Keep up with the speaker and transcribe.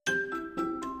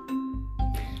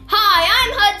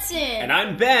Hudson. And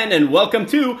I'm Ben, and welcome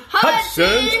to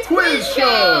Hudson's Quiz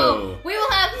Show. We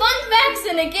will have fun facts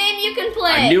and a game you can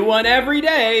play. A new one every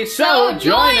day, so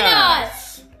join us.